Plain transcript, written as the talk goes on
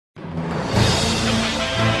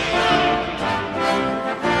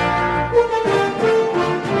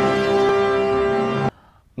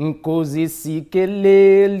Nkozi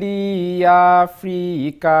sikeleli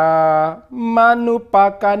Afrika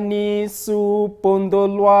manupakani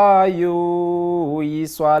supondolwayo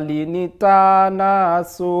iswalinitana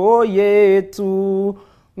so yetu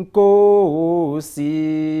Nkosi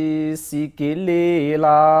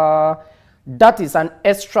sikelela. That is an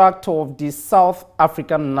extract of the South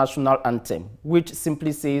African national anthem, which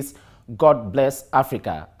simply says, God bless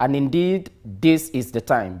Africa. And indeed, this is the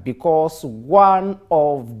time, because one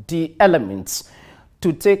of the elements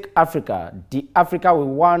to take Africa, the Africa we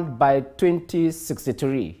want by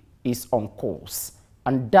 2063, is on course.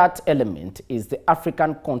 And that element is the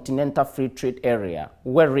African Continental Free Trade Area,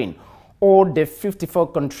 wherein all the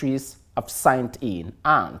 54 countries have signed in,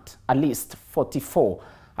 and at least 44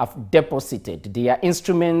 have deposited their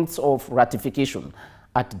instruments of ratification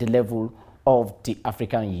at the level of the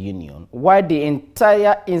African Union. While the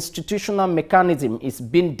entire institutional mechanism is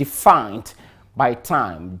being defined by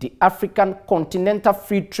time, the African Continental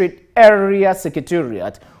Free Trade Area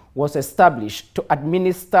Secretariat was established to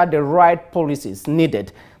administer the right policies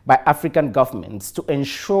needed by African governments to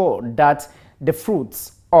ensure that the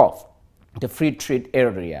fruits of the free trade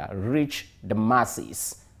area reach the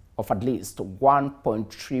masses of at least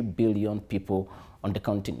 1.3 billion people on the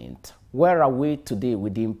continent. Where are we today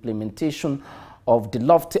with the implementation of the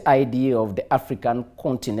lofty idea of the African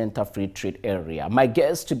Continental Free Trade Area? My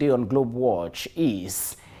guest today on Globewatch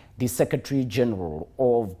is the Secretary General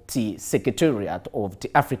of the Secretariat of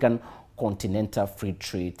the African Continental Free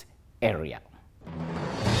Trade Area.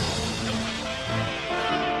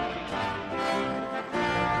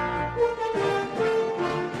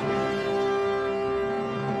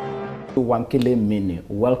 Wamkele, Mene,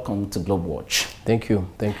 welcome to Globewatch. Thank you.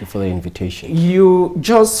 Thank you for the invitation. You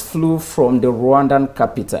just flew from the Rwandan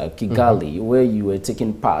capital, Kigali, where you were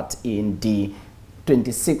taking part in the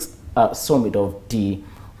 26th summit of the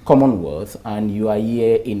Commonwealth, and you are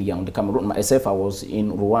here in Yaoundé, Cameroon. Myself, I was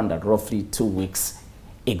in Rwanda roughly 2 weeks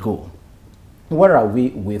ago. Where are we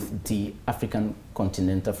with the African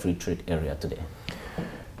Continental Free Trade Area today?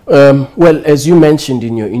 Well, as you mentioned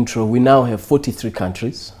in your intro, we now have 43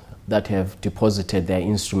 countries that have deposited their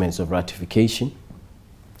instruments of ratification.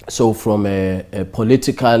 So from a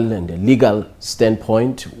political and a legal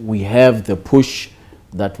standpoint, we have the push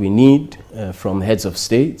that we need from heads of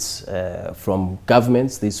states, from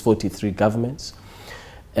governments, these 43 governments.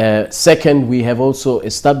 Second, we have also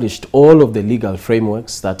established all of the legal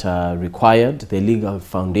frameworks that are required, the legal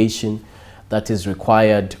foundation that is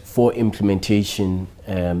required for implementation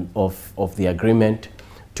of the agreement.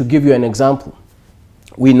 To give you an example,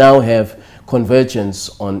 we now have convergence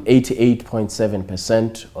on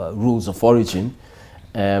 88.7% rules of origin,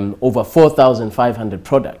 over 4,500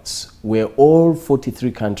 products, where all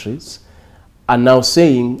 43 countries are now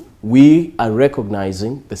saying we are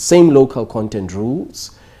recognizing the same local content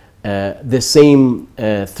rules, the same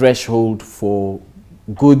threshold for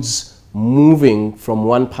goods moving from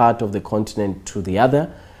one part of the continent to the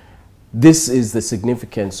other. This is the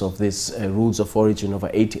significance of this rules of origin over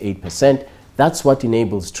 88%. That's what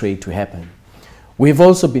enables trade to happen. We've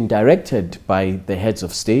also been directed by the heads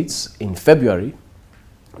of states in February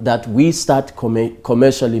that we start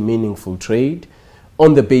commercially meaningful trade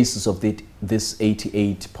on the basis of this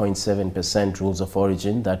 88.7% rules of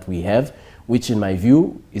origin that we have, which in my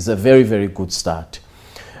view is a very, very good start.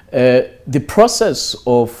 The process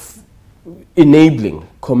of enabling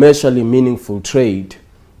commercially meaningful trade,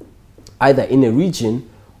 either in a region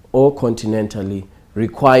or continentally,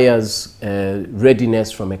 requires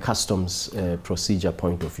readiness from a customs procedure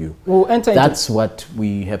point of view. That's what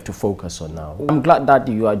we have to focus on now. I'm glad that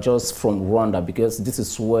you are just from Rwanda, because this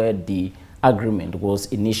is where the agreement was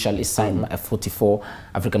initially signed by 44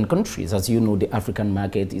 African countries. As you know, the African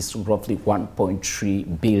market is roughly 1.3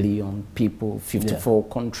 billion people, 54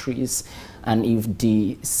 countries. And if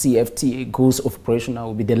the CFTA goes operational, it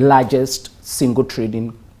will be the largest single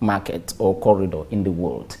trading market or corridor in the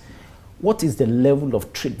world. What is the level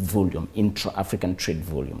of trade volume, intra-African trade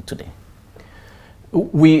volume today?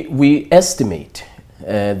 We estimate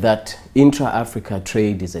that intra-Africa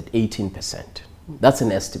trade is at 18%. That's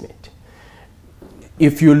an estimate.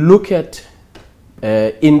 If you look at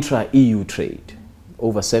intra-EU trade,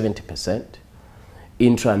 over 70%,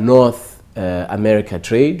 intra-North America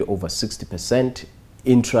trade, over 60%,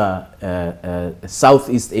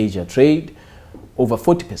 intra-Southeast Asia trade, over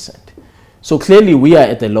 40%. So clearly we are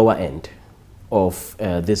at the lower end of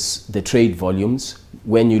the trade volumes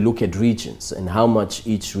when you look at regions and how much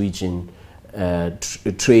each region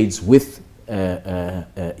trades with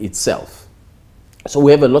itself. So we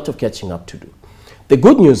have a lot of catching up to do. The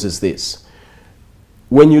good news is this: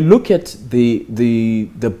 when you look at the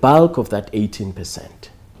bulk of that 18%,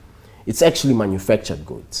 it's actually manufactured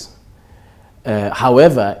goods.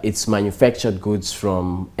 However, it's manufactured goods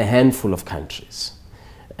from a handful of countries.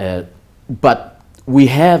 But we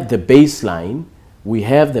have the baseline, we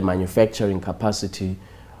have the manufacturing capacity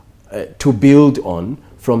to build on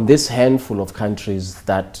from this handful of countries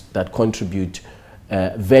that contribute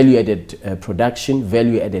value-added production,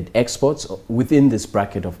 value-added exports within this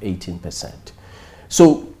bracket of 18%.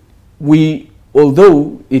 So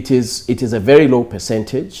although it is a very low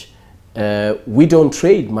percentage, we don't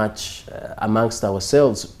trade much amongst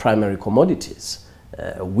ourselves primary commodities.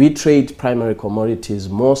 We trade primary commodities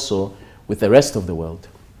more so with the rest of the world.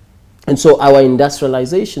 And so our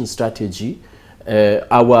industrialization strategy,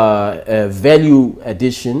 our value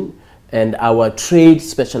addition, and our trade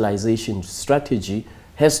specialization strategy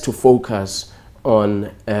has to focus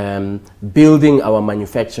on building our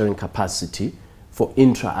manufacturing capacity for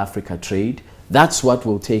intra-Africa trade. That's what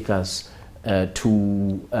will take us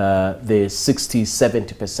to the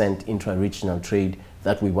 60–70% intra-regional trade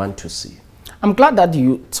that we want to see. I'm glad that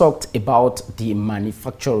you talked about the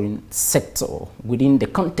manufacturing sector within the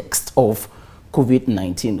context of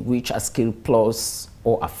COVID-19, which has killed plus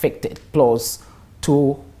or affected plus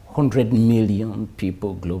 200 million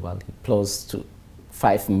people globally, plus to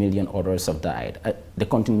 5 million others have died. The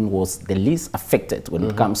continent was the least affected when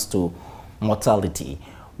it comes to mortality.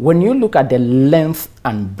 When you look at the length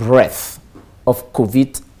and breadth of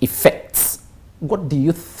COVID effects, what do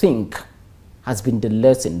you think has been the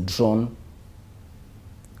lesson drawn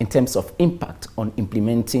in terms of impact on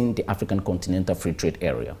implementing the African Continental Free Trade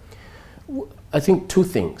Area? I think two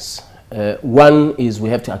things. One is we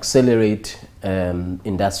have to accelerate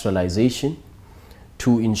industrialization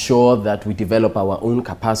to ensure that we develop our own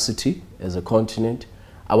capacity as a continent,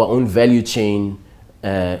 our own value chain,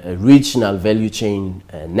 regional value chain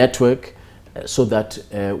network, so that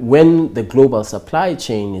when the global supply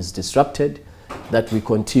chain is disrupted, that we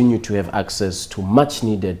continue to have access to much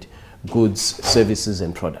needed goods, services,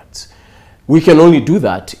 and products. We can only do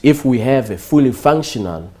that if we have a fully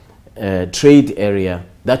functional trade area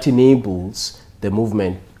that enables the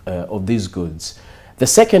movement of these goods. The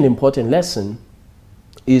second important lesson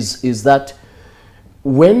is that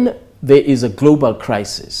when there is a global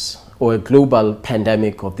crisis or a global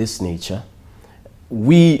pandemic of this nature,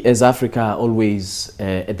 we as Africa are always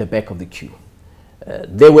at the back of the queue.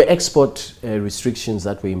 There were export restrictions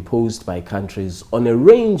that were imposed by countries on a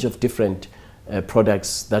range of different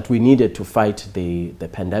products that we needed to fight the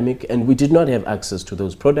pandemic, and we did not have access to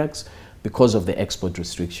those products because of the export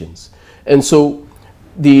restrictions. And so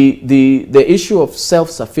the issue of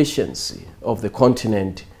self-sufficiency of the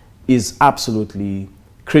continent is absolutely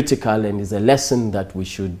critical and is a lesson that we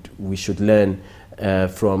should learn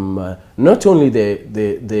from not only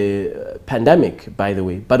the pandemic, by the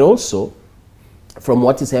way, but also from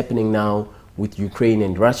what is happening now with Ukraine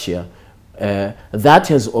and Russia. That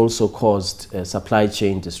has also caused supply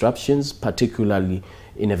chain disruptions, particularly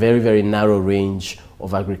in a very, very narrow range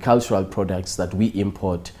of agricultural products that we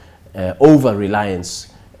import, over-reliance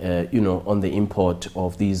on the import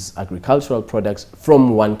of these agricultural products from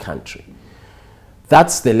one country.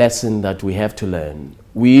 That's the lesson that we have to learn.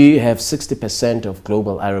 We have 60% of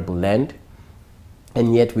global arable land,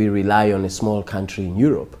 and yet we rely on a small country in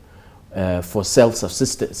Europe for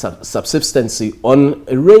self-subsistency on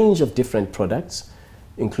a range of different products,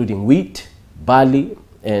 including wheat, barley,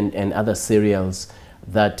 and other cereals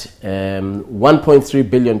that 1.3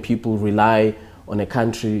 billion people rely on a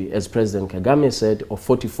country, as President Kagame said, of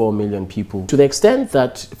 44 million people. To the extent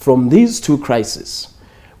that from these two crises,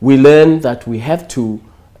 we learn that we have to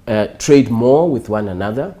trade more with one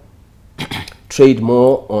another, trade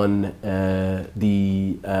more on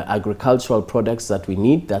the agricultural products that we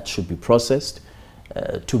need that should be processed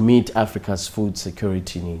to meet Africa's food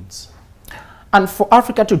security needs. And for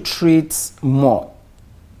Africa to trade more,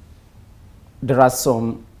 there are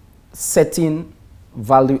some certain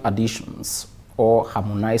value additions or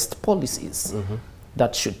harmonized policies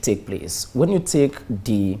that should take place. When you take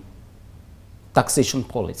the taxation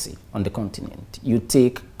policy on the continent, you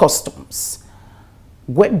take customs,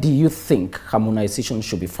 where do you think harmonization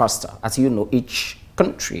should be faster? As you know, each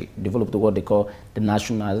country developed what they call the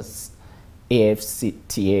National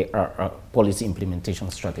AFCTA policy implementation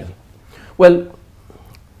strategy. Well,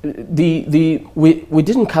 we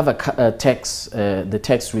didn't cover the tax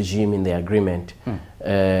regime in the agreement.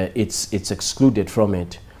 It's excluded from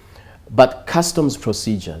it. But customs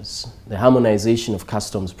procedures, the harmonization of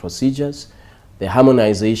customs procedures, the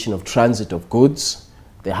harmonization of transit of goods,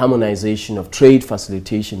 the harmonization of trade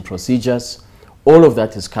facilitation procedures, all of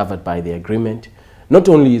that is covered by the agreement. not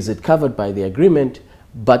only is it covered by the agreement,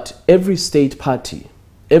 but every state party,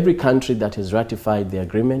 every country that has ratified the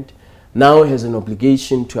agreement now has an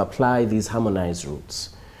obligation to apply these harmonized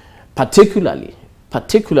rules, particularly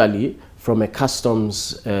from a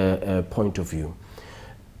customs point of view.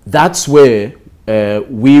 That's where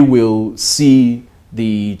we will see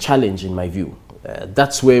the challenge, in my view.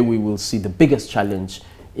 That's where we will see the biggest challenge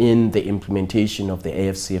in the implementation of the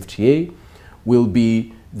AFCFTA, will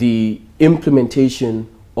be the implementation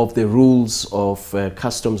of the rules of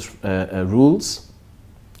customs rules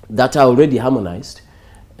that are already harmonized.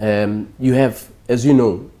 You have, as you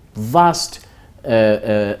know, vast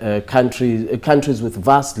countries with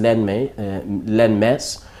vast land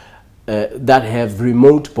mass that have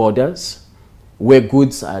remote borders where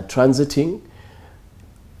goods are transiting.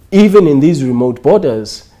 Even in these remote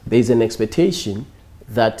borders, there is an expectation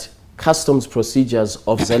that customs procedures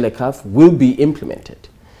of ZLECAf will be implemented.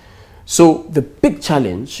 So the big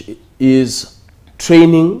challenge is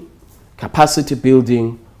training, capacity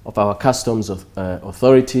building of our customs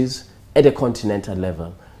authorities at a continental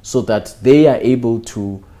level, so that they are able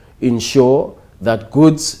to ensure that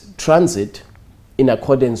goods transit in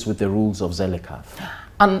accordance with the rules of ZLECAf.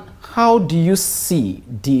 And how do you see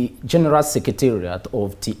the General Secretariat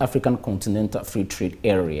of the African Continental Free Trade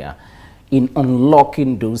Area in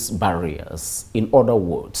unlocking those barriers? In other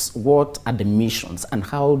words, what are the missions and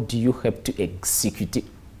how do you help to execute it,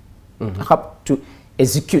 help to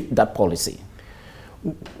execute that policy?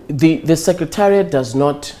 The Secretariat does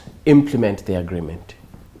not implement the agreement.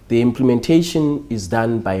 The implementation is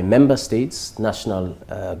done by member states, national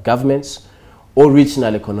governments, or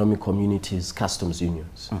regional economic communities, customs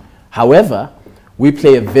unions. However, we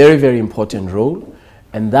play a very, very important role,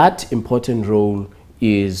 and that important role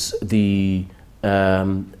is the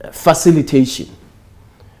facilitation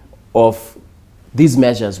of these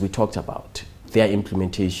measures we talked about, their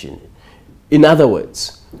implementation. In other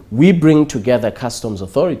words, we bring together customs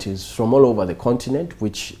authorities from all over the continent,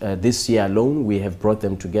 which this year alone we have brought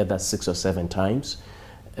them together 6 or 7 times,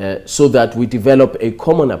 so that we develop a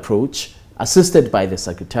common approach assisted by the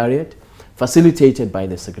Secretariat, facilitated by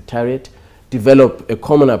the Secretariat, develop a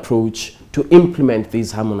common approach to implement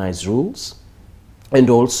these harmonized rules, and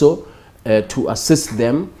also to assist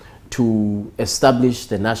them to establish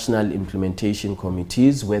the national implementation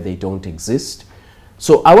committees where they don't exist.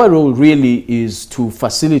 So our role really is to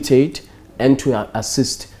facilitate and to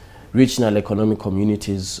assist regional economic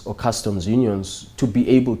communities or customs unions to be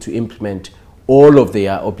able to implement all of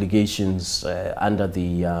their obligations under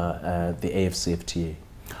the AFCFTA.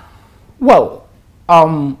 Well,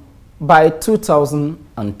 by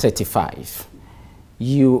 2035,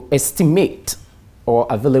 you estimate, or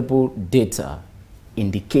available data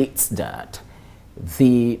indicates that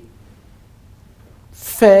the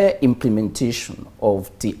fair implementation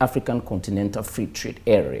of the African Continental Free Trade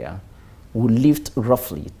Area will lift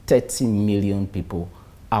roughly 30 million people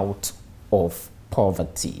out of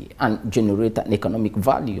poverty and generate an economic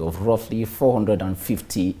value of roughly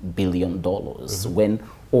 $450 billion, when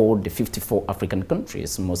all the 54 African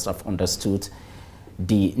countries must have understood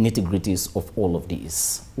the nitty-gritties of all of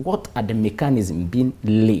this. What are the mechanisms being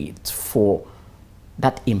laid for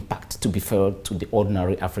that impact to be felt to the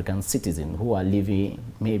ordinary African citizen who are living,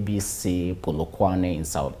 maybe say Polokwane in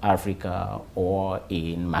South Africa, or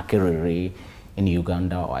in Makerere in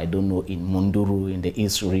Uganda, or I don't know, in Munduru in the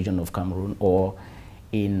east region of Cameroon, or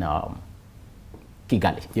in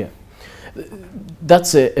Kigali? Yeah,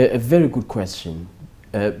 that's a very good question,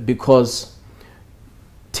 because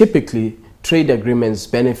typically trade agreements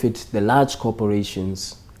benefit the large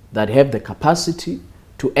corporations that have the capacity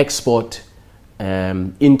to export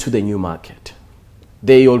into the new market.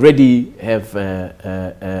 They already have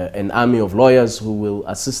an army of lawyers who will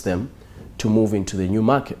assist them to move into the new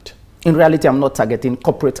market. In reality, I'm not targeting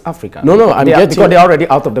corporate Africa. No, because they're already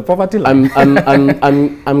out of the poverty line.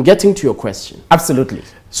 I'm getting to your question. Absolutely.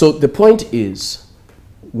 So the point is,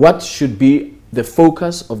 what should be the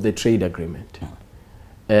focus of the trade agreement?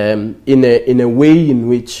 In a way in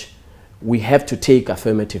which we have to take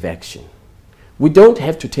affirmative action. We don't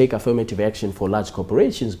have to take affirmative action for large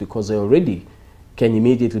corporations because they already can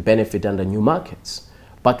immediately benefit under new markets.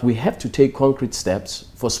 But we have to take concrete steps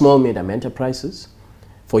for small, medium enterprises,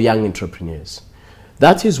 for young entrepreneurs.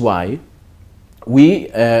 That is why we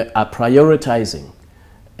are prioritizing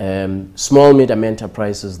small, medium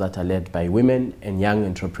enterprises that are led by women and young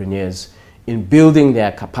entrepreneurs in building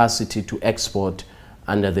their capacity to export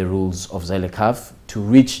under the rules of ZLECAf to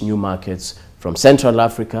reach new markets from Central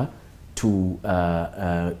Africa to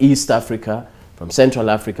East Africa, from Central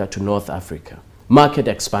Africa to North Africa. Market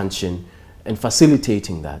expansion and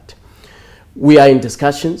facilitating that. We are in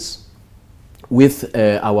discussions with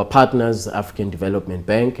our partners, African Development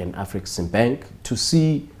Bank and Afreximbank, to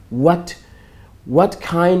see what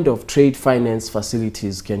kind of trade finance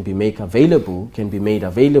facilities can be made available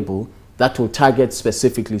that will target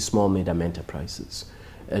specifically small medium enterprises,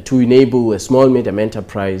 to enable a small medium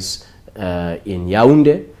enterprise in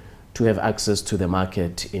Yaoundé to have access to the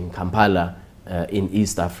market in Kampala in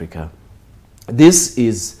East Africa. This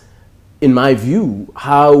is, in my view,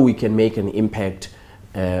 how we can make an impact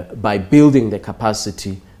by building the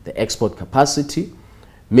capacity, the export capacity,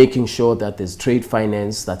 making sure that there's trade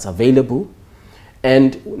finance that's available.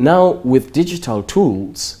 And now with digital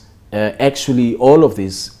tools, actually all of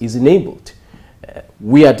this is enabled.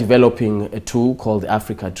 We are developing a tool called the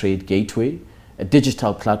Africa Trade Gateway, a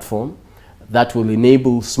digital platform that will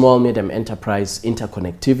enable small medium enterprise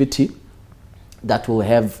interconnectivity, that will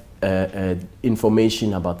have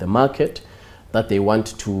information about the market that they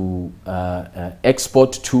want to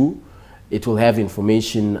export to. It will have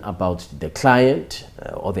information about the client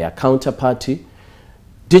or their counterparty.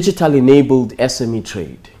 Digital enabled SME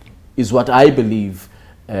trade is what I believe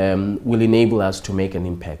will enable us to make an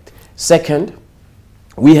impact. Second,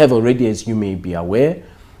 we have already, as you may be aware,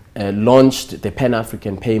 launched the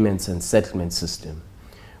Pan-African Payments and Settlement System,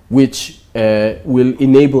 which will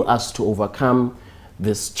enable us to overcome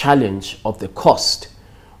this challenge of the cost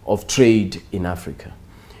of trade in Africa.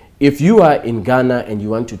 If you are in Ghana and you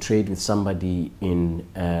want to trade with somebody in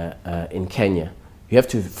Kenya, you have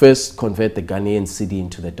to first convert the Ghanaian cedi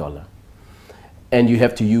into the dollar. And you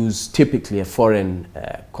have to use typically a foreign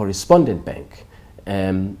correspondent bank.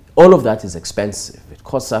 All of that is expensive. It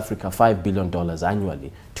costs Africa $5 billion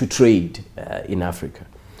annually to trade in Africa.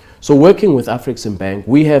 So working with Afreximbank,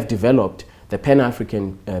 we have developed the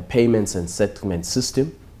Pan-African Payments and Settlement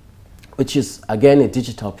System, which is, again, a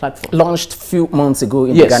digital platform. Launched a few months ago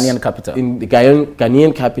in the Ghanaian capital. In the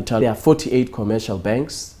Ghanaian capital, there are 48 commercial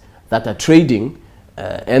banks that are trading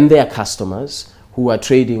and their customers who are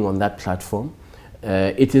trading on that platform.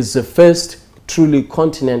 It is the first truly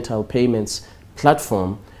continental payments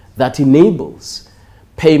platform that enables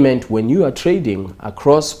payment when you are trading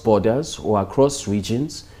across borders or across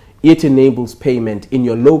regions. It enables payment in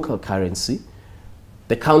your local currency.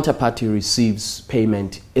 The counterparty receives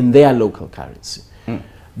payment in their local currency.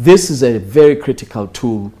 This is a very critical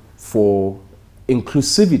tool for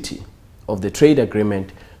inclusivity of the trade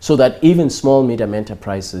agreement, so that even small medium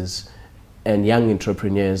enterprises and young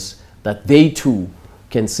entrepreneurs, that they too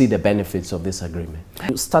can see the benefits of this agreement.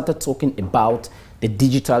 You started talking about the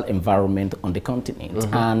digital environment on the continent,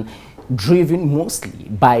 and driven mostly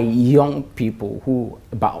by young people, who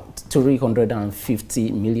about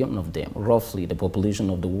 350 million of them, roughly the population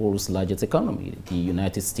of the world's largest economy, the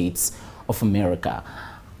United States of America.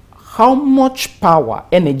 How much power,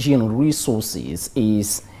 energy, and resources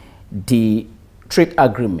is the trade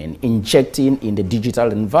agreement injecting in the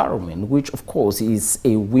digital environment, which of course is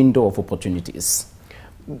a window of opportunities?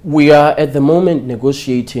 We are at the moment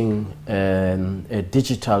negotiating a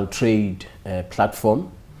digital trade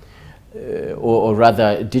platform, or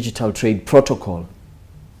rather a digital trade protocol.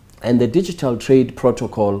 And the digital trade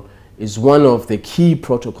protocol is one of the key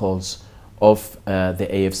protocols of the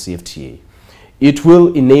AFCFTA. It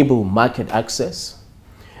will enable market access.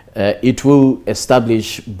 It will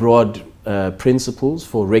establish broad principles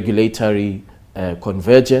for regulatory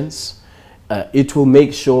convergence. It will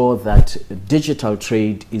make sure that digital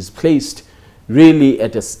trade is placed really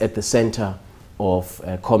at the center of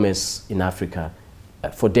commerce in Africa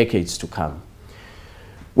for decades to come.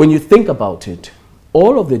 When you think about it,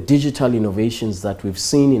 all of the digital innovations that we've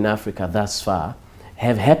seen in Africa thus far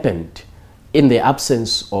have happened in the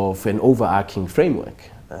absence of an overarching framework,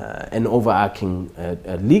 an overarching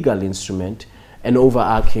legal instrument, an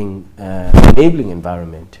overarching enabling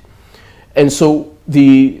environment. And so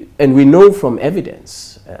and we know from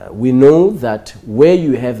evidence, we know that where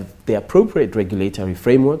you have the appropriate regulatory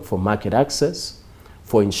framework for market access,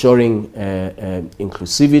 for ensuring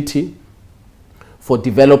inclusivity, for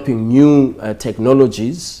developing new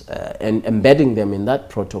technologies and embedding them in that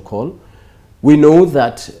protocol, we know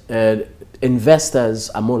that investors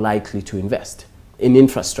are more likely to invest in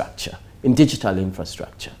infrastructure, in digital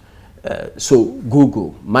infrastructure. So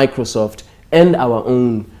Google, Microsoft, and our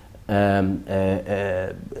own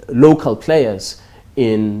local players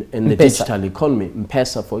in the digital economy,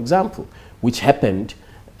 M-Pesa, for example, which happened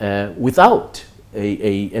without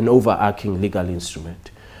an overarching legal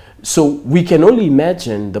instrument. So we can only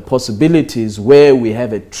imagine the possibilities where we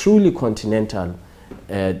have a truly continental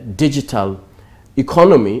digital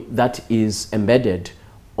economy that is embedded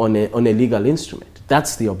on a legal instrument.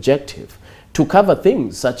 That's the objective. to cover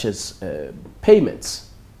things such as payments,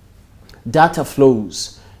 data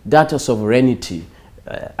flows, data sovereignty,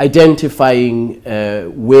 identifying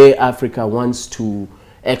where Africa wants to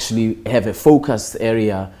actually have a focused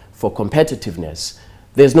area for competitiveness.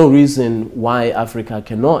 There's no reason why Africa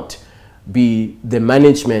cannot be the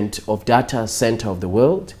management of data center of the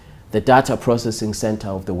world, the data processing center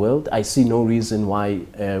of the world. I see no reason why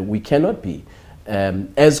we cannot be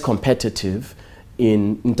as competitive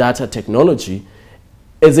in data technology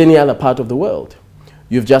as any other part of the world.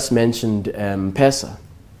 You've just mentioned PESA.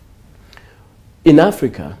 In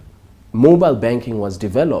Africa, mobile banking was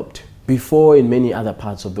developed before in many other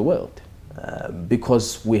parts of the world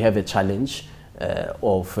because we have a challenge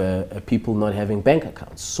of people not having bank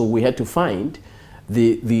accounts. So we had to find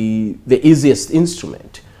the easiest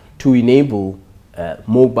instrument to enable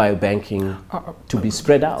mobile banking to be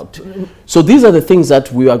spread out. So these are the things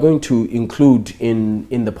that we are going to include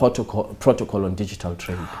in the protocol on digital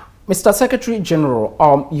trade. Mr. Secretary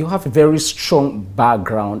General, you have a very strong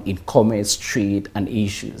background in commerce, trade, and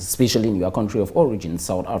issues, especially in your country of origin,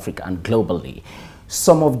 South Africa, and globally.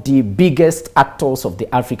 Some of the biggest actors of the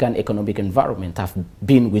African economic environment have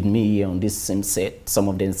been with me here on this same set. Some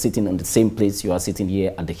of them sitting on the same place you are sitting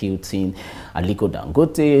here at the Hilton. Aliko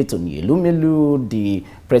Dangote, Tony Elumelu, the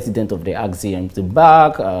president of the Axiom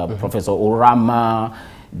Bank, Professor Orama,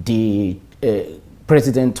 the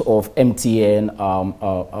president of MTN,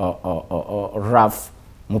 Raf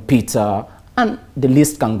Mupita, and the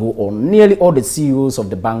list can go on. Nearly all the CEOs of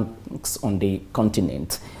the banks on the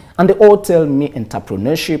continent. And they all tell me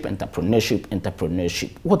entrepreneurship, entrepreneurship,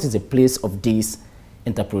 entrepreneurship. What is the place of this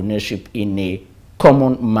entrepreneurship in a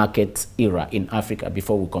common market era in Africa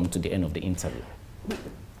before we come to the end of the interview?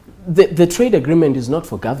 The trade agreement is not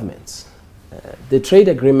for governments. The trade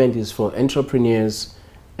agreement is for entrepreneurs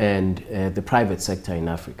and the private sector in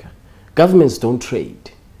Africa. Governments don't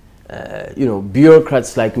trade. You know,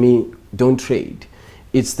 bureaucrats like me don't trade.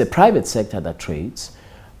 It's the private sector that trades.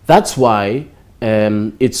 That's why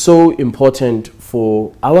it's so important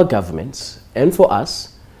for our governments and for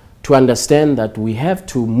us to understand that we have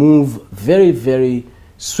to move very, very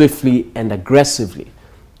swiftly and aggressively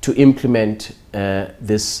to implement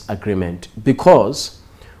this agreement, because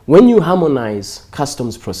when you harmonize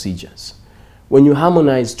customs procedures, when you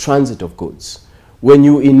harmonize transit of goods, when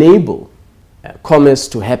you enable commerce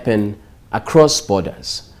to happen across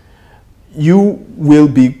borders, you will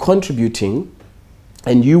be contributing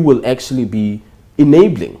and you will actually be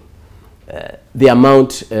enabling the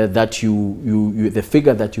amount that the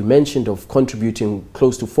figure that you mentioned of contributing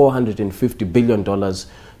close to $450 billion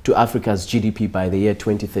to Africa's GDP by the year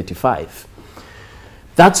 2035.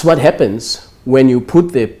 That's what happens when you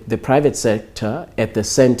put the private sector at the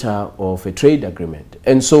center of a trade agreement.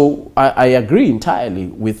 And so I agree entirely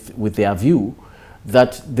with their view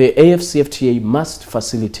that the AfCFTA must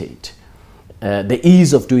facilitate the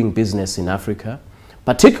ease of doing business in Africa,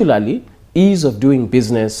 particularly ease of doing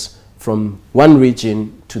business from one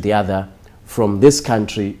region to the other, from this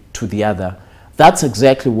country to the other. That's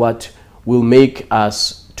exactly what will make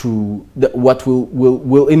us what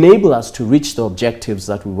will enable us to reach the objectives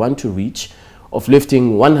that we want to reach of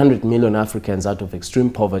lifting 100 million Africans out of extreme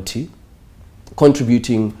poverty,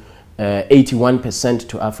 contributing 81%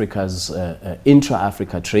 to Africa's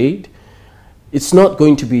intra-Africa trade. It's not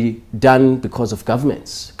going to be done because of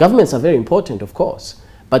governments. Governments are very important, of course,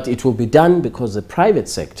 but it will be done because the private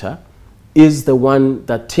sector is the one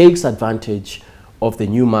that takes advantage of the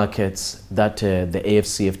new markets that the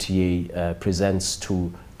AfCFTA presents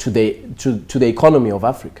to the economy of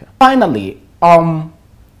Africa. Finally,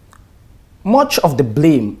 much of the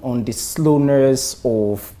blame on the slowness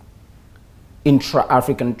of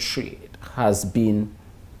intra-African trade has been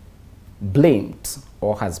blamed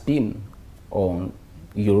or has been on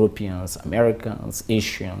Europeans, Americans,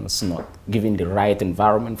 Asians not giving the right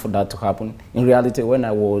environment for that to happen. In reality, when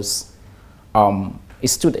I was a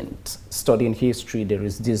student studying history, there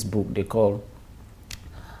is this book they call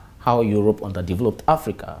How Europe Underdeveloped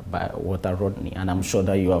Africa by Walter Rodney, and I'm sure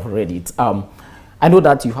that you have read it. I know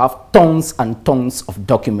that you have tons and tons of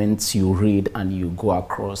documents you read and you go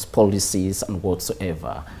across policies and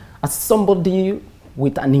whatsoever. As somebody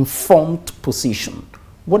with an informed position,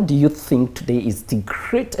 what do you think today is the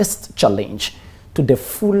greatest challenge to the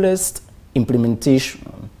fullest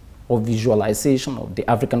implementation or visualization of the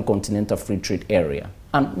African Continental Free Trade Area?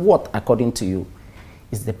 And what, according to you,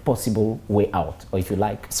 is the possible way out, or if you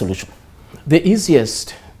like, solution? The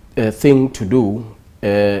easiest thing to do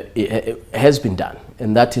has been done,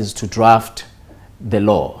 and that is to draft the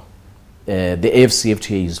law, the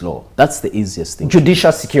AfCFTA's law. That's the easiest thing.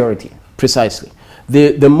 Judicial security. Precisely.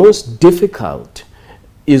 The most difficult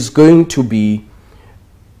is going to be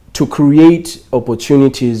to create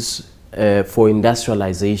opportunities for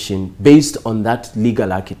industrialization based on that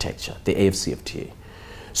legal architecture, the AFCFTA,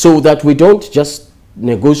 so that we don't just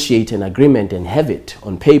negotiate an agreement and have it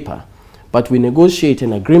on paper, but we negotiate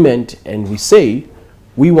an agreement and we say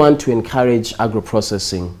we want to encourage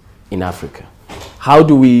agro-processing in Africa. How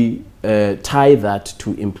do we tie that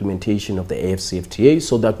to implementation of the AFCFTA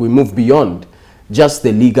so that we move beyond just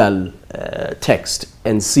the legal text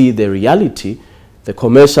and see the reality, the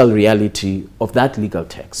commercial reality of that legal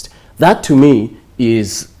text? That to me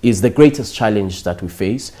is the greatest challenge that we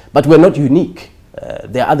face, but we're not unique.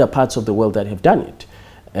 There are other parts of the world that have done it.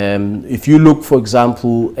 If you look, for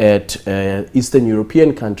example, at Eastern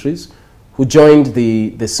European countries who joined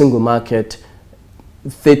the single market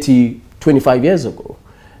 25 years ago,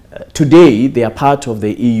 today they are part of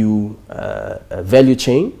the EU value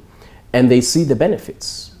chain and they see the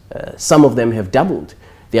benefits. Some of them have doubled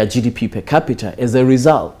their GDP per capita as a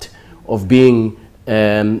result of being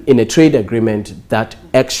in a trade agreement that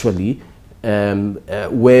actually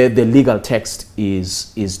where the legal text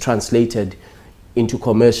is translated into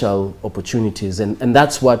commercial opportunities, and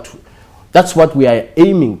that's what we are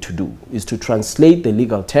aiming to do, is to translate the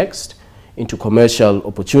legal text into commercial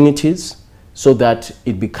opportunities so that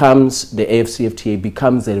it becomes, the AFCFTA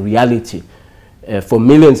becomes a reality for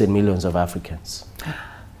millions and millions of Africans.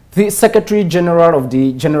 The Secretary General of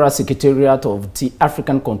the General Secretariat of the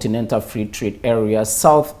African Continental Free Trade Area,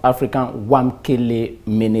 South African, Wamkele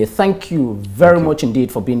Mene, thank you very much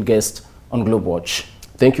indeed for being guest on Globewatch.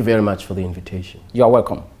 Thank you very much for the invitation. You are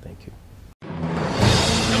welcome.